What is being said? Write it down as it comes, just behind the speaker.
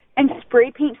spray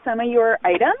paint some of your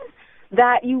items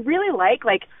that you really like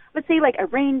let's say like a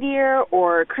reindeer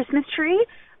or Christmas tree,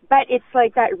 but it's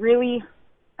like that really,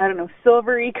 I don't know,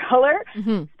 silvery color,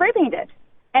 spray paint it.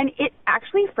 And it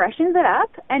actually freshens it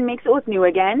up and makes it look new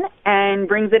again and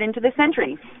brings it into the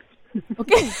century.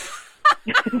 Okay.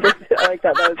 I like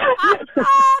that.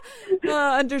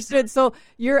 Understood. So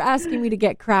you're asking me to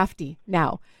get crafty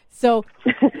now. So,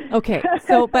 okay.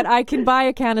 So, but I can buy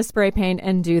a can of spray paint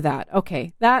and do that.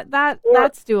 Okay. That's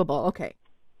doable. Okay.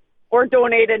 Or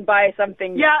donate and buy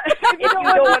something. Yeah. If you don't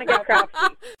want to get crafty.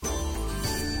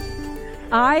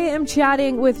 I am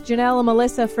chatting with Janelle and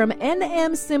Melissa from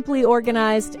NM Simply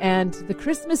Organized, and the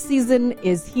Christmas season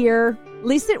is here. At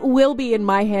least it will be in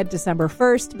my head December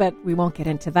 1st, but we won't get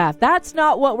into that. That's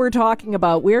not what we're talking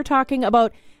about. We're talking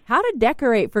about how to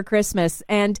decorate for Christmas.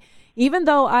 And even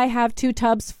though I have 2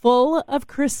 tubs full of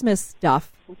Christmas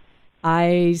stuff,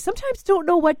 I sometimes don't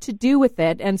know what to do with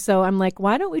it. And so I'm like,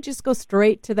 why don't we just go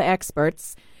straight to the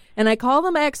experts? And I call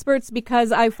them experts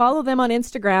because I follow them on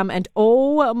Instagram, and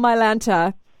oh, my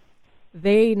Lanta,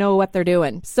 they know what they're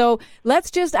doing. So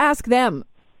let's just ask them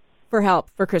for help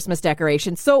for Christmas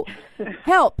decorations. So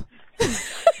help.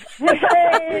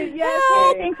 Hey, yes,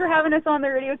 hey, thanks for having us on the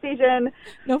radio station.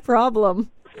 No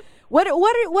problem.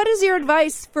 What is your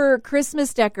advice for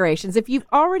Christmas decorations? If you've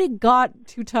already got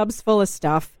 2 tubs full of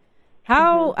stuff,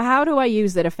 how do I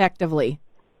use it effectively?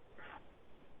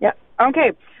 Yeah.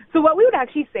 Okay. So what we would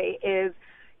actually say is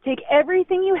take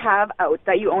everything you have out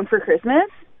that you own for Christmas.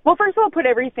 Well, first of all, put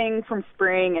everything from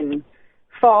spring and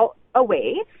fall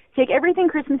away. Take everything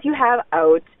Christmas you have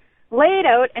out, lay it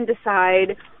out, and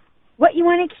decide what you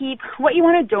want to keep, what you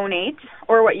want to donate,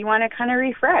 or what you want to kind of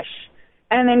refresh,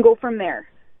 and then go from there.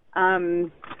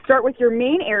 Start with your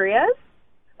main areas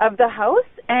of the house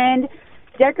and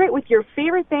decorate with your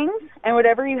favorite things, and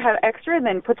whatever you have extra,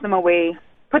 then put them away.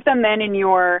 Put them then in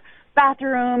your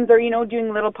bathrooms or,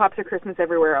 doing little pops of Christmas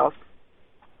everywhere else.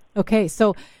 Okay,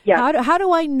 so how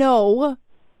do I know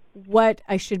what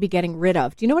I should be getting rid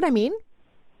of? Do you know what I mean?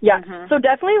 Yeah, so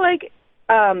definitely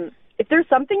if there's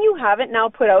something you haven't now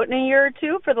put out in a year or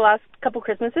two for the last couple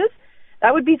Christmases,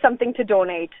 that would be something to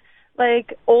donate.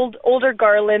 Like older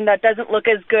garland that doesn't look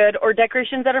as good, or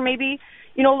decorations that are maybe,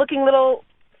 looking a little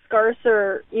scarce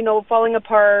or, falling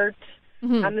apart,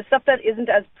 and the stuff that isn't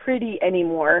as pretty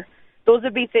anymore. Those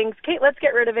would be things, okay, let's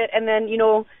get rid of it. And then,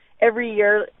 every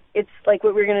year, it's like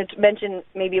what we're going to mention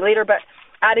maybe later, but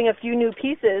adding a few new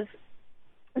pieces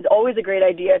is always a great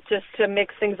idea, just to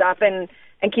mix things up and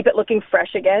keep it looking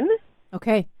fresh again.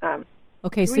 Okay.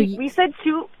 Okay. So we said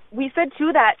too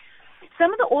that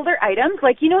some of the older items,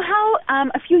 like how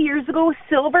a few years ago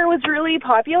silver was really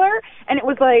popular, and it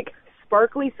was like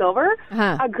sparkly silver.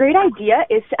 A great idea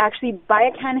is to actually buy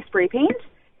a can of spray paint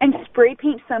and spray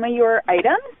paint some of your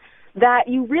items that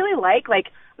you really like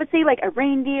let's say like a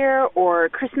reindeer or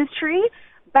Christmas tree,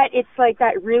 but it's like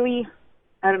that really,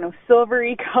 I don't know,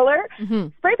 silvery color,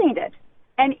 spray paint it.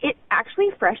 And it actually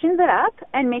freshens it up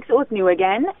and makes it look new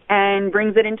again and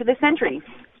brings it into the century.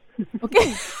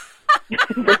 Okay.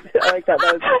 I like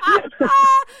that.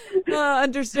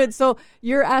 Understood. So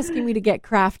you're asking me to get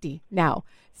crafty now.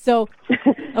 So,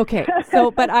 okay.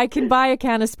 So, but I can buy a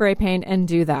can of spray paint and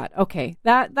do that. Okay.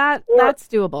 That's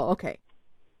doable. Okay.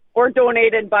 Or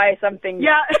donate and buy something.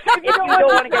 Yeah. If you don't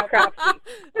want to get crafty.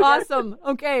 Awesome.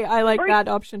 Okay. I like that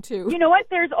option too. You know what?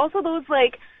 There's also those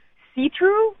like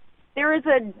see-through. There is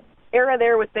a era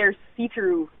there with their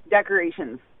see-through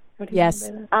decorations.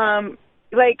 Yes.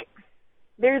 Like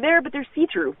they're there, but they're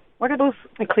see-through. What are those?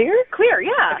 Like clear? Clear,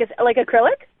 yeah. Like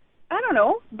acrylic? I don't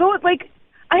know. Though, like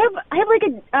I have like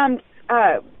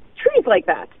a trees like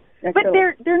that, but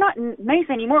they're not nice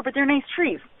anymore. But they're nice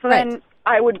trees. So then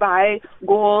I would buy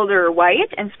gold or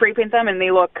white and spray paint them, and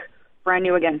they look brand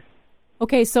new again.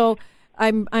 Okay, so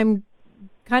I'm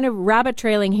kind of rabbit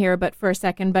trailing here, but for a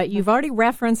second. But you've already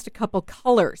referenced a couple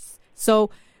colors, so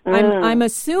I'm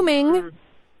assuming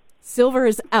silver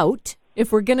is out.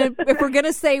 If we're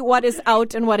gonna say what is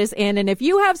out and what is in, and if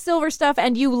you have silver stuff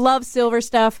and you love silver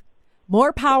stuff,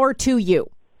 more power to you.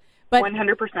 But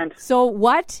 100%. So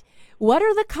what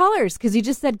are the colors? Because you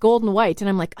just said gold and white, and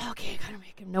I'm like, okay, I gotta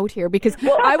make a note here because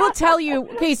I will tell you.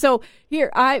 Okay, so here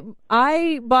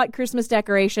I bought Christmas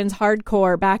decorations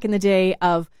hardcore back in the day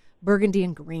of burgundy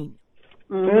and green,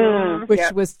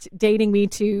 which was dating me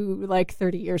to like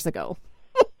 30 years ago.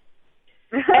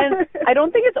 And I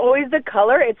don't think it's always the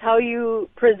color, it's how you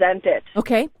present it.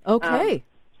 Okay.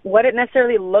 What it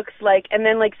necessarily looks like, and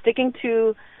then like sticking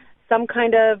to some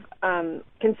kind of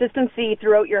consistency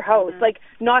throughout your house. Like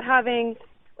not having,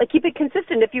 like keep it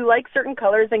consistent. If you like certain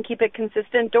colors, then keep it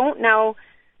consistent. Don't now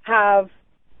have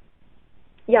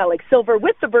like silver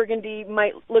with the burgundy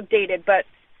might look dated, but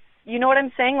you know what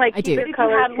I'm saying? Like, I do. the If you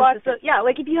colors had lots of,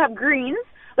 like if you have greens,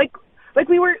 like we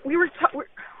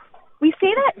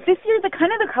say that this year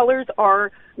the colors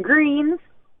are greens,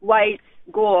 whites,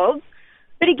 golds.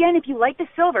 But again, if you like the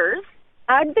silvers,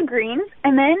 add the greens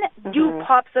and then do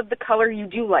pops of the color you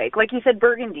do like. Like you said,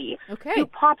 burgundy. Okay. Do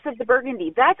pops of the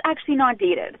burgundy. That's actually not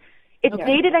dated. It's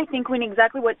dated, I think, when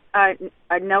exactly what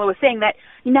Nella was saying, that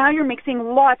now you're mixing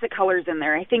lots of colors in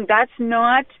there. I think that's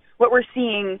not what we're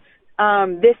seeing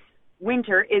this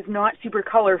winter, is not super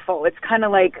colorful. It's kind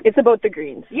of like... It's about the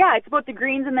greens. Yeah, it's about the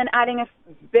greens and then adding a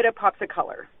bit of pops of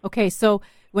color. Okay, so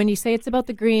when you say it's about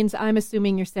the greens, I'm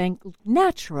assuming you're saying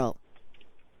natural.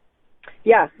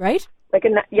 Yeah. Right? Like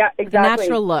exactly. Like a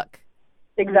natural look.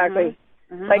 Exactly.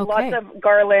 Like lots of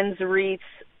garlands, wreaths,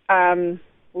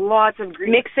 lots of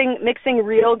greens. Mixing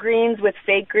real greens with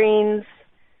fake greens.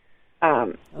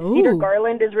 Cedar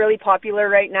garland is really popular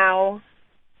right now.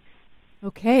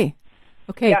 Okay.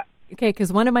 Yeah. Okay,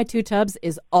 because one of my 2 tubs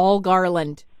is all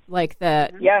garland, like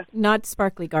the not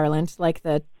sparkly garland, like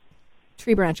the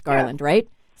tree branch garland, right?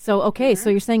 So so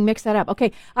you're saying mix that up.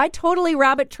 Okay, I totally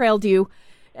rabbit trailed you,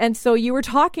 and so you were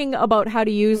talking about how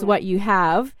to use what you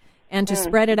have and to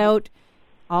spread it out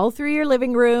all through your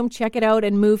living room, check it out,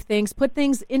 and move things, put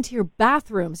things into your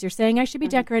bathrooms. You're saying I should be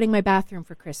decorating my bathroom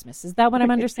for Christmas. Is that what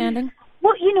I'm understanding?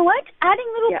 Well, you know what? Adding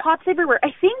little pops everywhere. I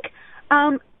think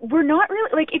we're not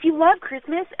really, like, if you love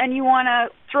Christmas and you want to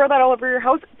throw that all over your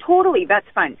house, totally, that's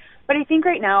fun. But I think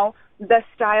right now the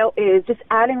style is just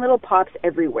adding little pops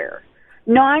everywhere.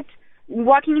 Not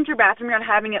walking into your bathroom, you're not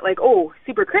having it like, oh,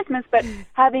 super Christmas, but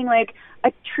having like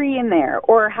a tree in there,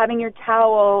 or having your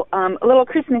towel a little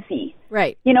Christmassy.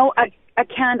 Right. You know, a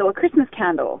candle, a Christmas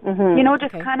candle. You know,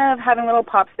 just kind of having little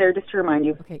pops there just to remind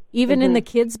you. Okay. Even in the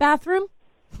kids' bathroom?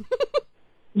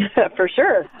 For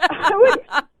sure.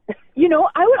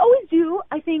 I would always do,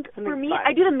 I think, for me,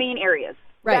 I do the main areas.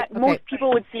 Right. That most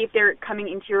people would see if they're coming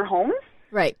into your homes.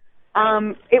 Right.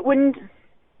 It wouldn't,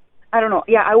 I don't know.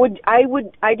 Yeah,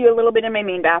 I do a little bit in my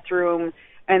main bathroom,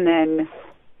 and then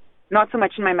not so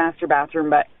much in my master bathroom,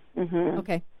 but.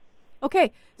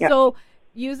 Okay. So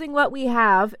using what we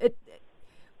have,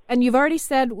 and you've already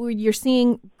said you're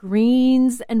seeing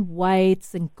greens and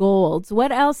whites and golds.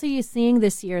 What else are you seeing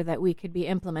this year that we could be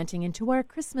implementing into our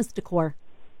Christmas decor?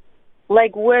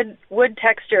 Like wood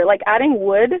texture, like adding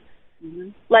wood,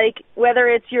 like whether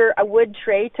it's a wood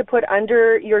tray to put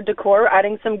under your decor,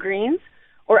 adding some greens,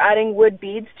 or adding wood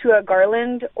beads to a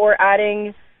garland, or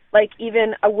adding like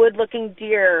even a wood-looking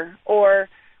deer, or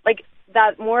like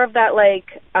that, more of that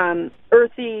like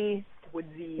earthy,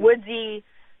 woodsy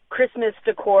Christmas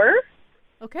decor.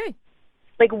 Okay.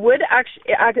 Like wood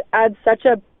actually adds such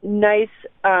a nice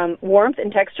warmth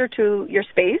and texture to your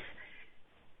space.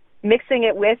 Mixing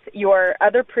it with your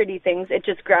other pretty things, it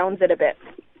just grounds it a bit.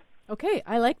 Okay,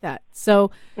 I like that.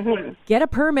 So get a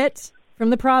permit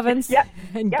from the province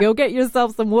and go get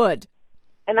yourself some wood.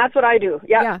 And that's what I do.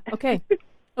 Yeah. Okay.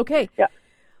 Okay. Yeah.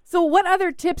 So what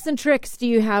other tips and tricks do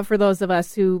you have for those of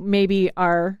us who maybe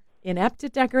are inept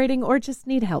at decorating or just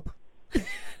need help?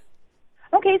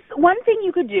 Okay, so one thing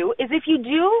you could do is if you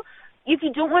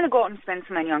don't want to go out and spend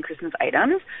some money on Christmas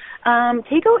items,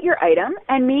 take out your item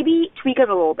and maybe tweak it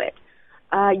a little bit.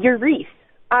 Your wreath.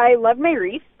 I love my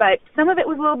wreath, but some of it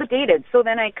was a little bit dated, so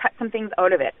then I cut some things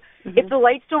out of it. If the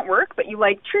lights don't work, but you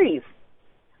like trees,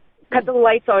 cut the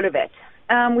lights out of it.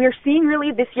 We are seeing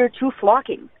really this year too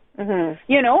flocking.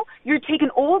 You know, you're taking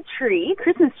old tree,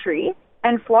 Christmas tree,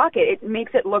 and flock it. It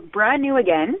makes it look brand new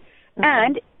again,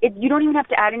 and you don't even have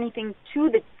to add anything to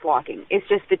the flocking. It's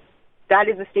just that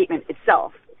is the statement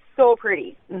itself. It's so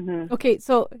pretty. Okay,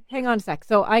 so hang on a sec.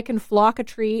 So I can flock a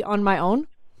tree on my own?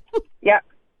 Yeah.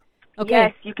 Okay.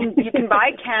 Yes, you can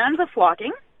buy cans of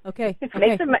flocking. Okay.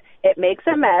 It makes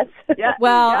a mess. Yeah.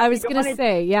 Well, I was going to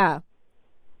say,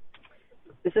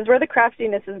 This is where the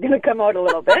craftiness is going to come out a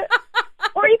little bit.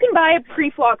 Or you can buy a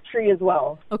pre-flocked tree as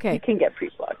well. Okay. You can get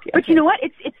pre-flocked. Yeah. But you know what?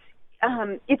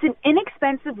 It's an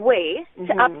inexpensive way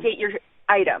to update your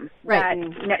item. Right.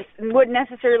 That would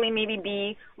necessarily maybe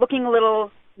be looking a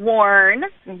little worn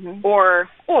or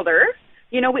older.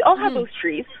 You know, we all have those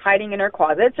trees hiding in our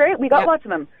closets, right? We got lots of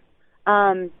them.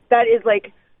 That is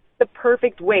like the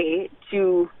perfect way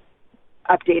to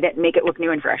update it and make it look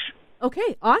new and fresh.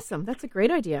 Okay, awesome. That's a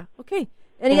great idea. Okay.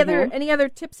 Any other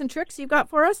tips and tricks you've got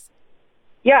for us?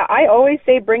 Yeah, I always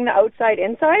say bring the outside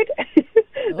inside.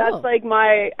 That's like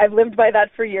I've lived by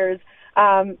that for years.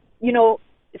 You know,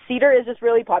 cedar is just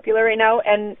really popular right now,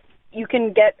 and you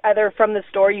can get either from the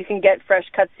store, you can get fresh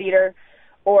cut cedar,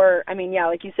 or, I mean,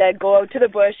 like you said, go out to the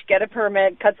bush, get a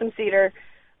permit, cut some cedar.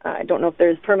 I don't know if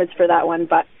there's permits for that one,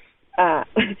 but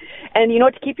and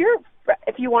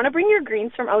if you want to bring your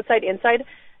greens from outside inside,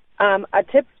 a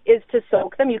tip is to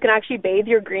soak them. You can actually bathe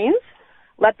your greens,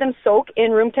 let them soak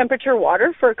in room temperature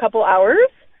water for a couple hours,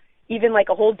 even like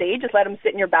a whole day. Just let them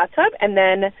sit in your bathtub and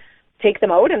then take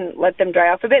them out and let them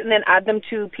dry off a bit, and then add them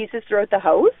to pieces throughout the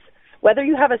house. Whether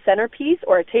you have a centerpiece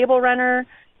or a table runner,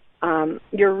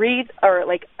 your wreath, or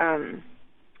like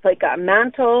a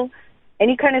mantle,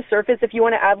 any kind of surface, if you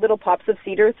want to add little pops of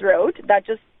cedar throughout, that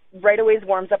just right away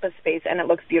warms up a space and it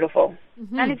looks beautiful.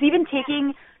 Mm-hmm. And it's even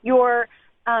taking your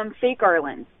fake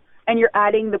garlands and you're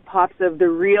adding the pops of the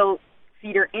real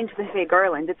cedar into the fake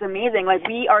garland. It's amazing. Like,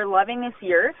 we are loving this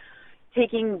year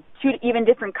taking 2 even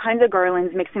different kinds of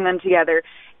garlands, mixing them together,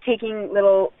 taking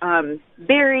little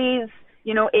berries,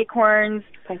 acorns.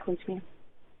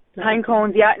 Pine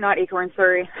cones, yeah, not acorns,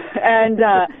 sorry.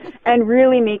 And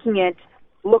really making it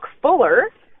look fuller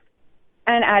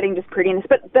and adding just prettiness.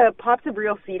 But the pops of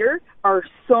real cedar are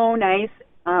so nice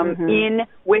in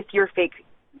with your fake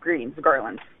greens,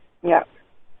 garlands. Yeah.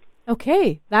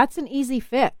 Okay, that's an easy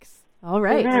fix. All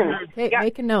right. Okay, yeah.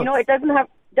 Make a note. It doesn't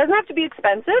have to be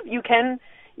expensive. You can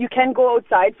go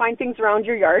outside, find things around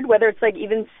your yard, whether it's like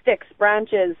even sticks,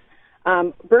 branches.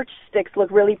 Birch sticks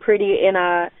look really pretty in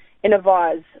a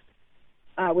vase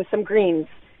with some greens.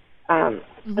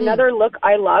 Another look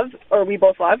I love, or we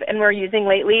both love, and we're using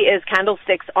lately, is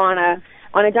candlesticks on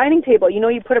a dining table.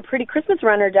 You put a pretty Christmas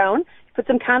runner down, put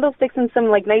some candlesticks and some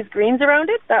like nice greens around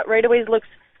it. That right away looks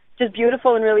just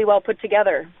beautiful and really well put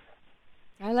together.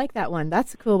 I like that one.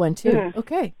 That's a cool one too. Mm-hmm.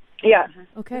 Okay. Yeah.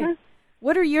 Okay. Mm-hmm.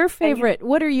 What are your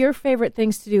favorite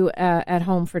things to do at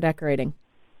home for decorating?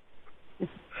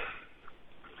 That's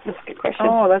a good question.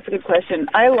 Oh, that's a good question.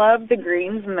 I love the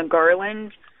greens and the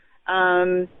garland.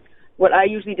 What I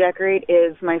usually decorate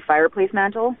is my fireplace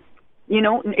mantle.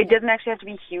 It doesn't actually have to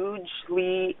be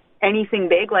hugely anything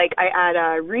big. Like, I add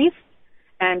a wreath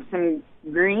and some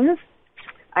greens.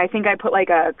 I think I put like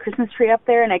a Christmas tree up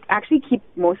there, and I actually keep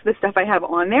most of the stuff I have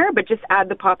on there, but just add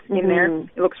the pops in there.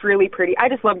 It looks really pretty. I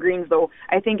just love greens, though.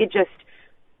 I think it just,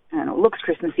 looks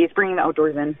Christmassy. It's bringing the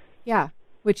outdoors in. Yeah,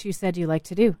 which you said you like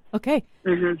to do. Okay.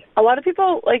 Mm-hmm. A lot of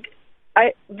people, like,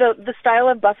 the style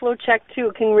of buffalo check,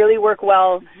 too, can really work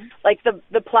well. Mm-hmm. Like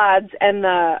the plaids and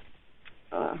the,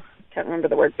 I can't remember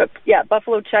the word, but yeah,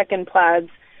 buffalo check and plaids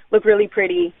look really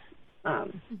pretty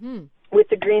with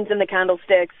the greens and the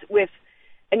candlesticks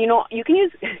and you can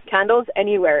use candles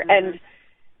anywhere, and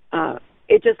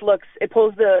it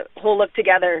pulls the whole look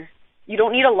together. You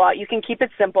don't need a lot. You can keep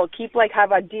it simple.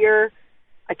 Have a deer,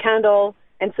 a candle,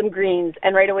 and some greens,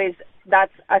 and right away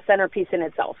that's a centerpiece in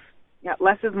itself. Yeah,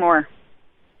 less is more.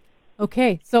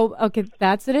 Okay,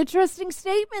 that's an interesting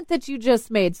statement that you just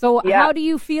made. So How do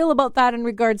you feel about that in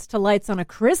regards to lights on a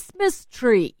Christmas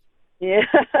tree? Yeah.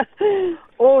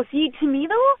 Oh, see, to me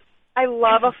though, I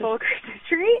love a full Christmas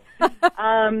tree.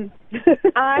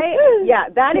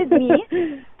 That is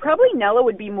me. Probably Nella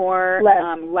would be more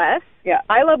less. Yeah,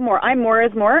 I love more. I'm more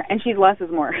is more, and she's less is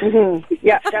more. Mm-hmm.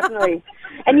 Yeah, definitely.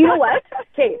 And you know what?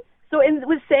 Okay, so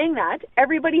with saying that,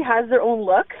 everybody has their own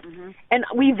look, and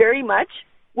we very much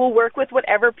will work with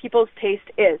whatever people's taste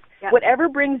is. Yeah. Whatever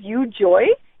brings you joy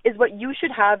is what you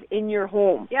should have in your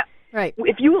home. Yeah, right.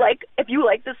 If you like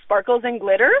the sparkles and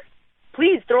glitter,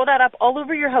 please throw that up all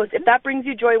over your house. If that brings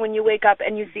you joy when you wake up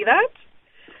and you see that.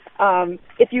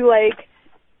 If you like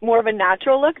more of a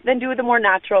natural look, then do the more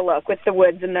natural look with the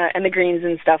woods and the greens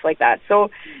and stuff like that. So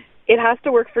it has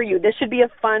to work for you. This should be a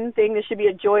fun thing. This should be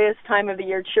a joyous time of the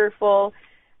year, cheerful.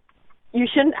 You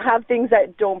shouldn't have things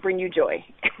that don't bring you joy.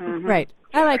 Mm-hmm. Right.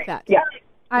 I like that. Yeah.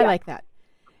 I like that.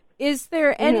 Is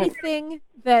there anything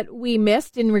that we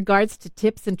missed in regards to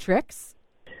tips and tricks?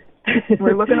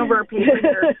 We're looking over our paper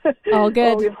here. All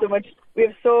good. Oh, we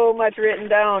have so much written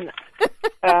down.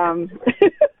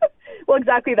 Well,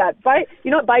 exactly that. Buy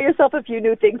yourself a few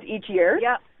new things each year.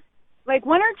 Yeah. Like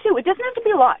 1 or 2. It doesn't have to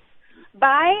be a lot.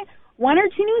 Buy 1 or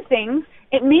 2 new things.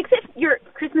 It makes your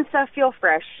Christmas stuff feel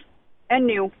fresh and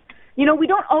new. We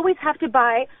don't always have to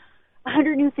buy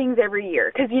 100 new things every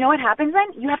year, because you know what happens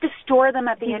then? You have to store them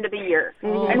at the end of the year.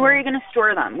 And where are you going to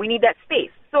store them? We need that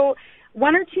space. So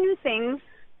 1 or 2 new things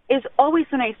is always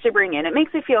so nice to bring in. It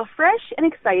makes it feel fresh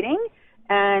and exciting,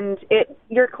 and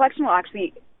your collection will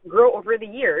actually grow over the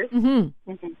years.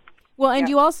 Mm-hmm. Mm-hmm. Well, and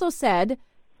you also said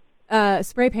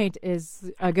spray paint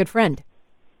is a good friend.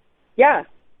 Yeah.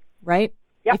 Right?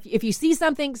 Yeah. If you see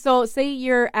something, so say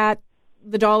you're at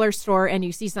the dollar store and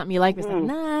you see something you like, but it's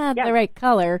not the right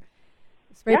color,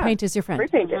 spray paint is your friend.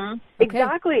 Spray paint. Okay.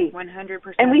 Exactly.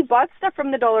 100%. And we bought stuff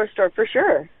from the dollar store for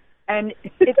sure. And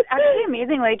it's actually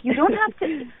amazing. Like, you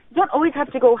don't always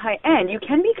have to go high end. You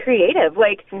can be creative.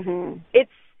 Like,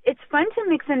 it's fun to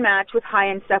mix and match with high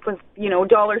end stuff with,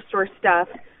 dollar store stuff.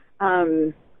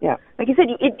 Like I said,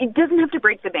 it doesn't have to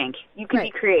break the bank. You can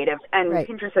be creative, and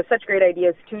Pinterest has such great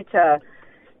ideas too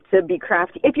to be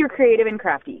crafty. If you're creative and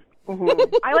crafty,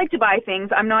 I like to buy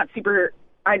things. I'm not super.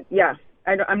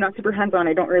 I'm not super hands-on.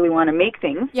 I don't really want to make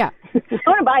things. Yeah. I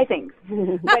want to buy things.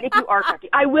 But if you are crafty,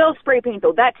 I will spray paint,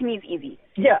 though. That, to me, is easy.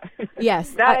 Yeah.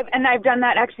 Yes. I've done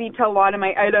that, actually, to a lot of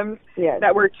my items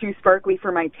that were too sparkly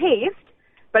for my taste,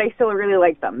 but I still really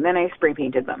liked them. Then I spray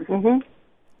painted them.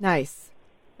 Nice.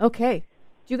 Okay.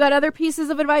 You got other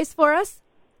pieces of advice for us?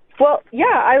 Well, yeah.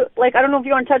 I don't know if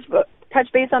you want to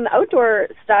touch base on the outdoor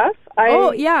stuff.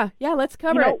 Let's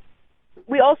cover it.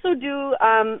 We also do...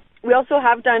 we also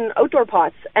have done outdoor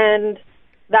pots, and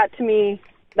that, to me,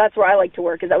 that's where I like to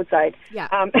work, is outside. Yeah.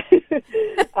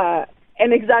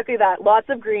 And exactly that. Lots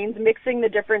of greens, mixing the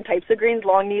different types of greens,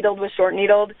 long needled with short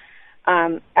needled,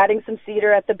 adding some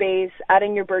cedar at the base,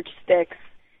 adding your birch sticks.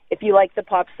 If you like the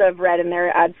pops of red in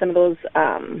there, add some of those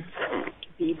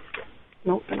beads.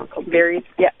 No, they're not called berries.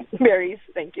 Yeah, berries.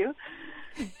 Thank you.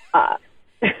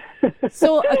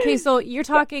 So you're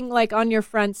talking like on your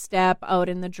front step, out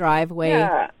in the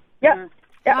driveway. Yeah.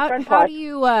 How do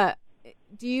you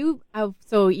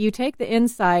so you take the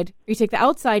inside, you take the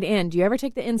outside in. Do you ever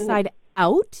take the inside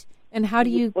out? And how do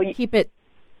you keep it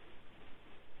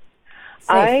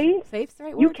safe? Safe's the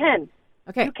right word? You can.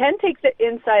 Okay. You can take the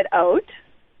inside out.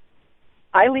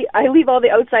 I leave all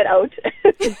the outside out.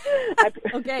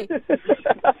 Okay. A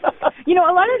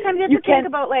lot of times you have to think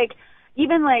about, like,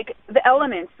 even, like, the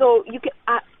elements. So you can,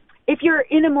 if you're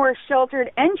in a more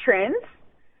sheltered entrance,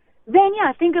 then,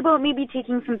 think about maybe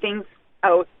taking some things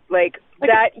out, like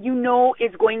that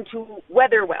is going to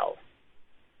weather well.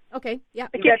 Okay, yeah.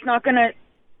 Like, that's not going to,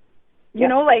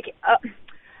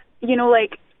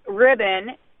 like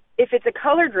ribbon, if it's a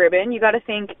colored ribbon, you got to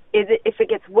think, if it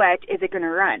gets wet, is it going to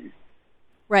run?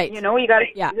 Right. You got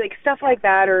to, like, stuff like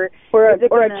that, or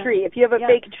a tree. If you have a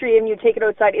fake tree and you take it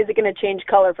outside, is it going to change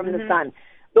color from the sun?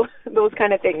 Those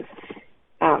kind of things.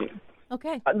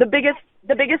 Okay. The biggest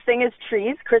thing is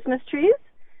trees, Christmas trees.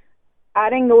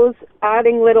 Adding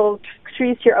little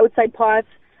trees to your outside pots,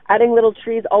 adding little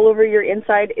trees all over your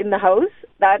inside in the house.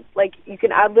 That, like, you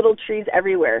can add little trees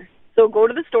everywhere. So go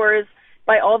to the stores,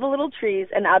 buy all the little trees,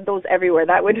 and add those everywhere.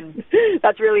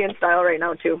 That's really in style right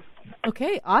now too.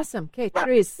 Okay, awesome. Okay,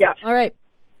 trees. Yeah. All right.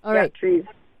 Trees.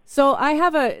 So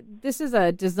this is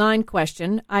a design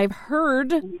question. I've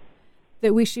heard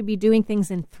that we should be doing things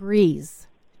in threes.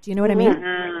 Do you know what I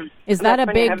mean? Is that a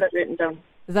big? I have that written down.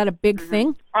 Is that a big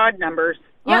thing? Odd numbers.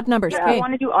 Odd numbers. Yeah, okay. I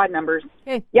want to do odd numbers.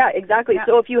 Okay. Yeah, exactly. Yeah.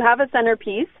 So if you have a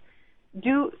centerpiece,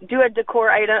 do a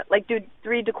decor item, like do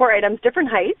 3 decor items, different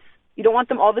heights. You don't want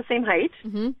them all the same height.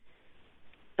 Mm-hmm.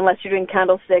 Unless you're doing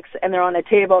candlesticks and they're on a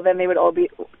table, then they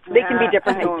can be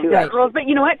different heights too. Right. But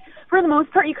you know what? For the most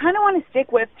part, you kind of want to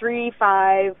stick with 3,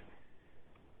 5.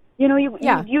 You do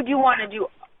want to do,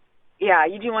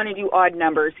 you do want to do odd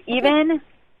numbers. Even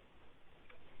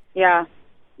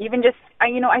just,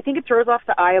 I think it throws off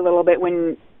the eye a little bit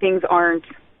when things aren't,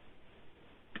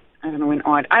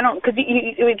 odd. Because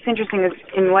it's interesting, is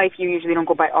in life you usually don't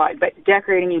go by odd, but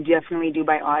decorating you definitely do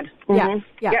by odd. Yeah.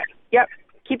 Yep.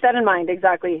 Keep that in mind,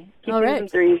 exactly. Keep all right.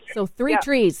 3. So 3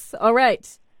 trees. All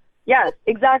right. Yeah,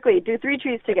 exactly. Do 3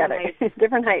 trees together.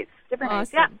 Different heights. Different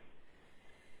awesome. heights. Yeah.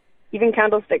 Even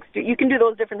candlesticks. You can do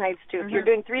those different heights too. If you're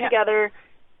doing 3 together,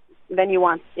 then you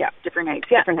want different heights.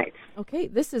 Yeah. Different heights. Okay,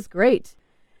 this is great.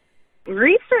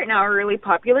 Wreaths right now are really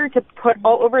popular to put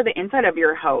all over the inside of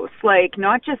your house, like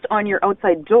not just on your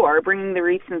outside door, bringing the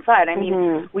wreaths inside. I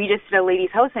mean, we just did a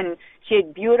lady's house, and she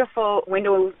had beautiful 3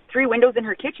 windows in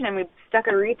her kitchen, and we stuck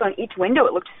a wreath on each window.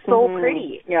 It looked so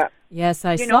pretty. Yeah. Yes,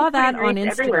 I saw that on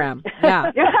Instagram.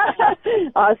 Yeah.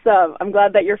 Awesome. I'm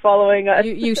glad that you're following us.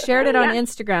 You shared it on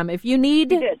Instagram. If you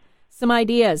need some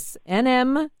ideas,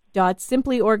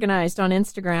 nm.simplyorganized on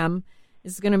Instagram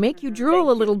is going to make you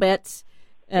drool a little bit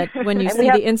when you see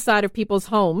the inside of people's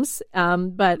homes,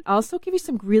 but also give you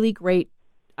some really great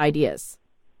ideas.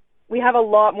 We have a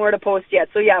lot more to post yet,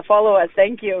 so follow us.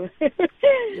 Thank you.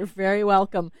 You're very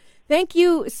welcome. Thank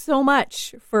you so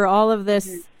much for all of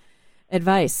this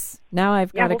advice. Now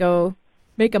I've got to go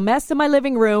make a mess in my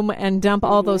living room and dump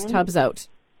all those tubs out.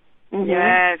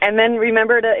 Yes. And then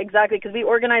remember to, because we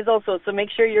organize also, so make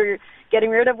sure you're getting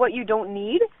rid of what you don't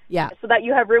need so that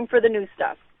you have room for the new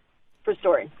stuff for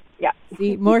storing. Yeah.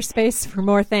 See, more space for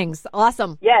more things.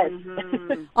 Awesome. Yes.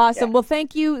 Awesome. Yes. Well,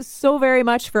 thank you so very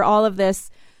much for all of this.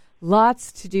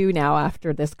 Lots to do now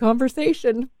after this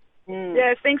conversation.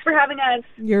 Yes, thanks for having us.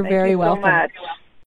 You're Thank very you so welcome. much.